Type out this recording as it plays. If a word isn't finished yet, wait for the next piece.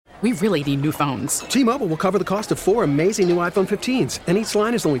We really need new phones. T-Mobile will cover the cost of 4 amazing new iPhone 15s, and each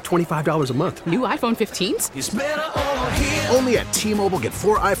line is only $25 a month. New iPhone 15s? It's better over here. Only at T-Mobile, get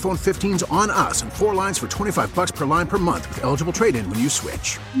 4 iPhone 15s on us and 4 lines for $25 per line per month with eligible trade-in when you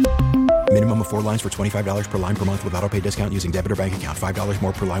switch. Minimum of 4 lines for $25 per line per month with autopay discount using debit or bank account. $5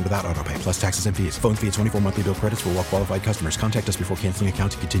 more per line without autopay, plus taxes and fees. Phone fee at 24 monthly bill credits for well-qualified customers. Contact us before canceling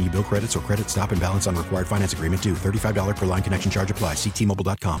account to continue bill credits or credit stop and balance on required finance agreement due. $35 per line connection charge applies. See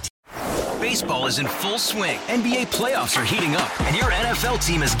T-Mobile.com. Baseball is in full swing. NBA playoffs are heating up, and your NFL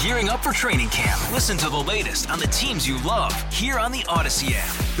team is gearing up for training camp. Listen to the latest on the teams you love here on the Audacy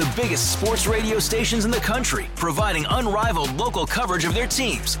app. The biggest sports radio stations in the country, providing unrivaled local coverage of their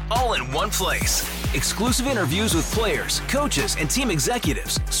teams, all in one place. Exclusive interviews with players, coaches, and team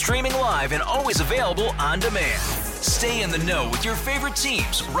executives, streaming live and always available on demand. Stay in the know with your favorite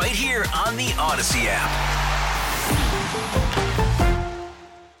teams right here on the Audacy app.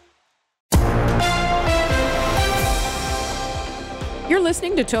 You're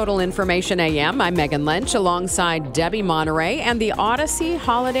listening to Total Information AM. I'm Megan Lynch alongside Debbie Monterey, and the Audacy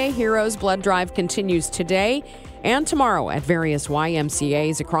Holiday Heroes Blood Drive continues today and tomorrow at various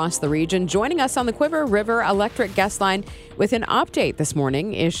YMCAs across the region. Joining us on the Quiver River Electric Guest Line with an update this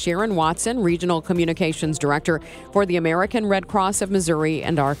morning is Sharon Watson, Regional Communications Director for the American Red Cross of Missouri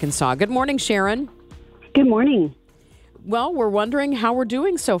and Arkansas. Good morning, Sharon. Good morning. Well, we're wondering how we're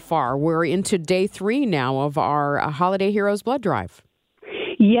doing so far. We're into day 3 now of our Holiday Heroes Blood Drive.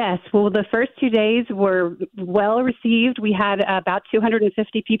 Yes. Well, the first 2 days were well received. We had about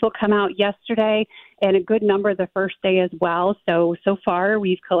 250 people come out yesterday and a good number the first day as well. So far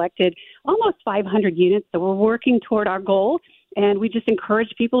we've collected almost 500 units. So we're working toward our goal. And we just encourage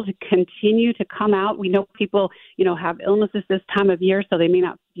people to continue to come out. We know people, have illnesses this time of year, so they may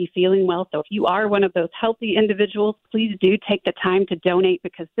not be feeling well. So if you are one of those healthy individuals, please do take the time to donate,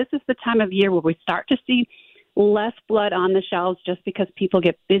 because this is the time of year where we start to see less blood on the shelves just because people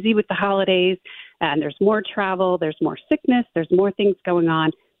get busy with the holidays and there's more travel, there's more sickness, there's more things going on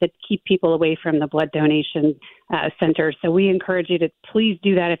that keep people away from the blood donation centers. So we encourage you to please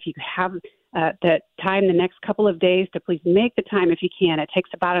do that if you have the time the next couple of days, to please make the time if you can. It takes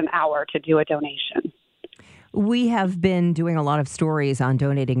about an hour to do a donation. We have been doing a lot of stories on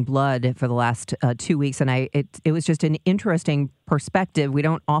donating blood for the last 2 weeks, and it was just an interesting perspective. We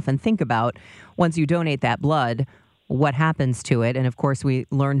don't often think about, once you donate that blood, what happens to it. And of course, we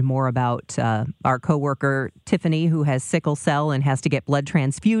learned more about our coworker Tiffany, who has sickle cell and has to get blood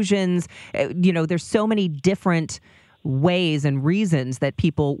transfusions. There's so many different ways and reasons that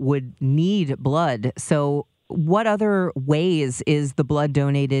people would need blood. So what other ways is the blood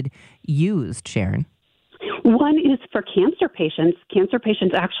donated used, Sharon? One is for cancer patients. Cancer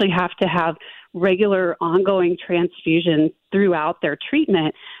patients actually have to have regular ongoing transfusions throughout their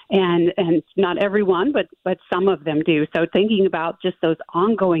treatment, and not everyone, but some of them do. So thinking about just those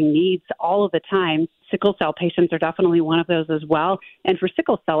ongoing needs all of the time, sickle cell patients are definitely one of those as well. And for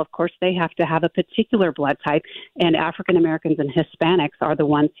sickle cell, of course, they have to have a particular blood type, and African Americans and Hispanics are the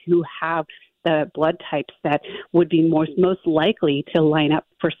ones who have the blood types that would be most likely to line up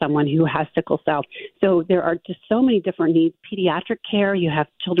for someone who has sickle cell. So there are just so many different needs. Pediatric care, you have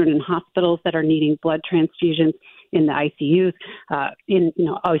children in hospitals that are needing blood transfusions in the ICUs, in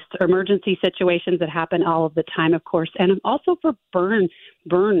emergency situations that happen all of the time, of course, and also for burn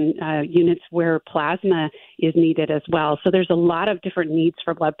units where plasma is needed as well. So there's a lot of different needs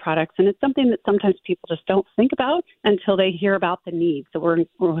for blood products, and it's something that sometimes people just don't think about until they hear about the need. So we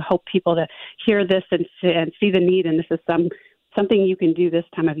hope people to hear this and see the need, and this is something you can do this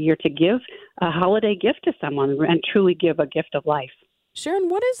time of year to give a holiday gift to someone and truly give a gift of life. Sharon,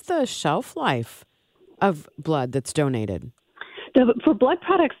 what is the shelf life of blood that's donated? For blood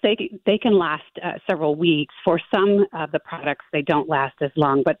products, they can last several weeks. For some of the products, they don't last as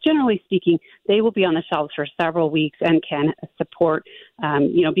long. But generally speaking, they will be on the shelves for several weeks and can support,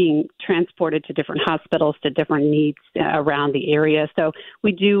 being transported to different hospitals to different needs around the area. So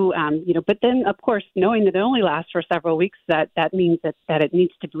we do, but then, of course, knowing that it only lasts for several weeks, that means that it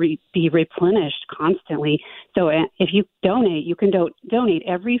needs to be replenished constantly. So if you donate, you can donate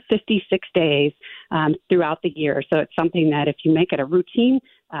every 56 days throughout the year. So it's something that if you make it a routine,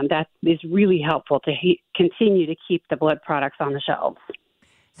 that is really helpful to continue to keep the blood products on the shelves.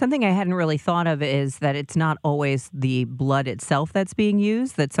 Something I hadn't really thought of is that it's not always the blood itself that's being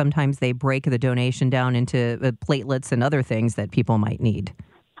used, that sometimes they break the donation down into platelets and other things that people might need.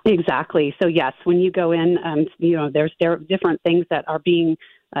 Exactly. So yes, when you go in, there are different things that are being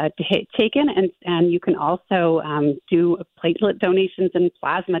taken, and you can also do platelet donations and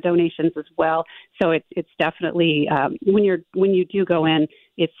plasma donations as well. So it's definitely when you do go in,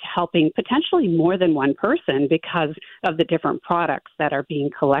 it's helping potentially more than one person because of the different products that are being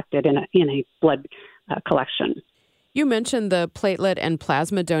collected in a blood collection. You mentioned the platelet and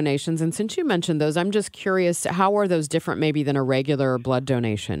plasma donations, and since you mentioned those, I'm just curious, how are those different maybe than a regular blood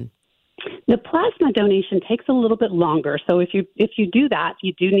donation? The plasma donation takes a little bit longer. So if you do that,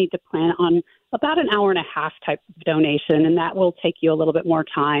 you do need to plan on about an hour and a half type of donation, and that will take you a little bit more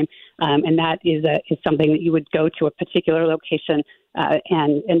time. And that is something that you would go to a particular location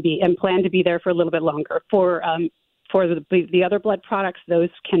and plan to be there for a little bit longer. For the other blood products, those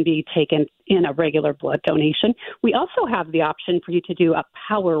can be taken in a regular blood donation. We also have the option for you to do a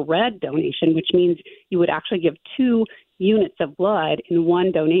power red donation, which means you would actually give 2 units of blood in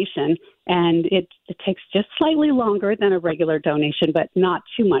one donation, and it takes just slightly longer than a regular donation, but not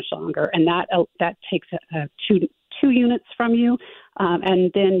too much longer. And that takes 2 units from you,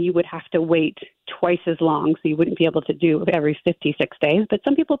 and then you would have to wait twice as long, so you wouldn't be able to do every 56 days. But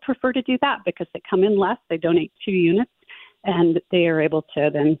some people prefer to do that because they come in less, they donate 2 units, and they are able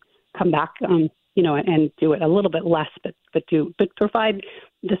to then come back, and do it a little bit less, but provide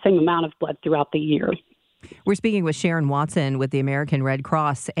the same amount of blood throughout the year. We're speaking with Sharon Watson with the American Red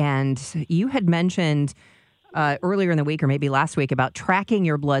Cross, and you had mentioned earlier in the week or maybe last week about tracking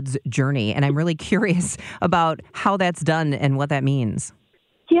your blood's journey, and I'm really curious about how that's done and what that means.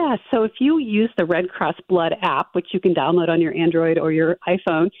 Yeah, so if you use the Red Cross Blood app, which you can download on your Android or your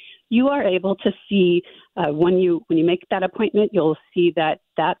iPhone, you are able to see when you make that appointment, you'll see that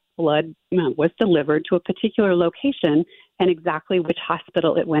blood was delivered to a particular location and exactly which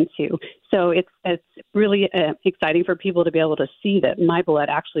hospital it went to. So it's really exciting for people to be able to see that my blood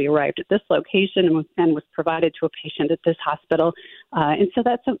actually arrived at this location and was provided to a patient at this hospital. And so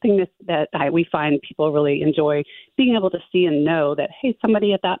that's something that we find people really enjoy, being able to see and know that, hey,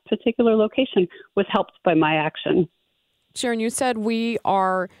 somebody at that particular location was helped by my action. Sharon, you said we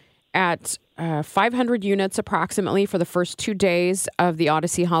are at 500 units approximately for the first 2 days of the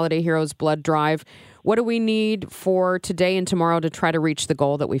Audacy Holiday Heroes Blood Drive. What do we need for today and tomorrow to try to reach the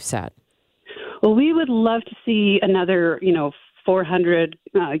goal that we've set? Well, we would love to see another, 400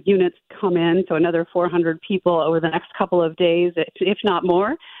 units come in, so another 400 people over the next couple of days, if not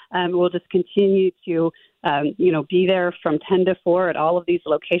more. We'll just continue to, be there from 10 to 4 at all of these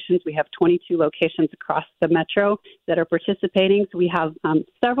locations. We have 22 locations across the metro that are participating. So we have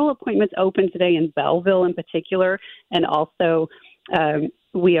several appointments open today in Belleville in particular, and also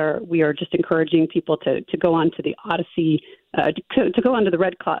we are just encouraging people to go on to the Audacy, to go onto the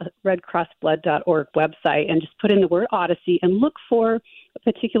redcrossblood.org website and just put in the word Audacy and look for a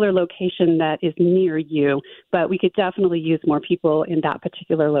particular location that is near you. But we could definitely use more people in that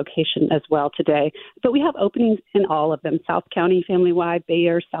particular location as well today. But we have openings in all of them: South County, family-wide,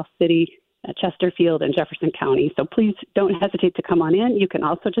 Bayer, South City, Chesterfield, and Jefferson County. So please don't hesitate to come on in. You can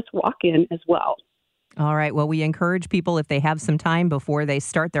also just walk in as well. All right. Well, we encourage people, if they have some time before they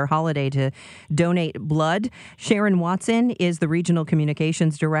start their holiday, to donate blood. Sharon Watson is the Regional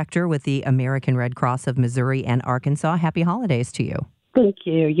Communications Director with the American Red Cross of Missouri and Arkansas. Happy holidays to you. Thank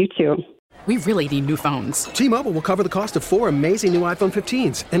you. You too. We really need new phones. T-Mobile will cover the cost of 4 amazing new iPhone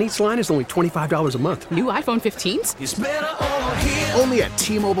 15s, and each line is only $25 a month. New iPhone 15s? It's better over here. Only at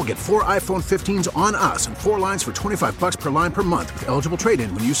T-Mobile, get 4 iPhone 15s on us and 4 lines for $25 per line per month with eligible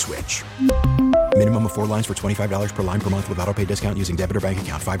trade-in when you switch. Minimum of 4 lines for $25 per line per month with autopay discount using debit or bank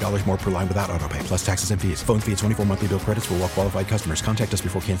account. $5 more per line without autopay, plus taxes and fees. Phone fee at 24 monthly bill credits for well-qualified customers. Contact us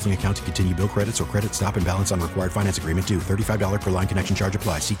before canceling account to continue bill credits or credit stop and balance on required finance agreement due. $35 per line connection charge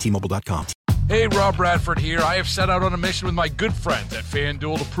applies. See T-Mobile.com. Hey, Rob Bradford here. I have set out on a mission with my good friends at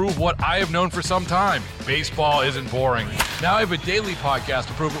FanDuel to prove what I have known for some time. Baseball isn't boring. Now I have a daily podcast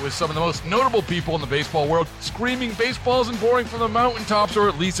to prove it with some of the most notable people in the baseball world, screaming baseball isn't boring from the mountaintops, or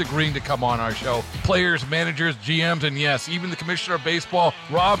at least agreeing to come on our show. Players, managers, GMs, and yes, even the commissioner of baseball,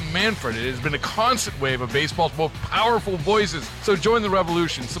 Rob Manfred. It has been a constant wave of baseball's most powerful voices. So join the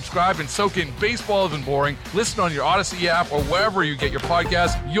revolution. Subscribe and soak in Baseball Isn't Boring. Listen on your Audacy app or wherever you get your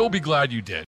podcasts. You'll be glad you did.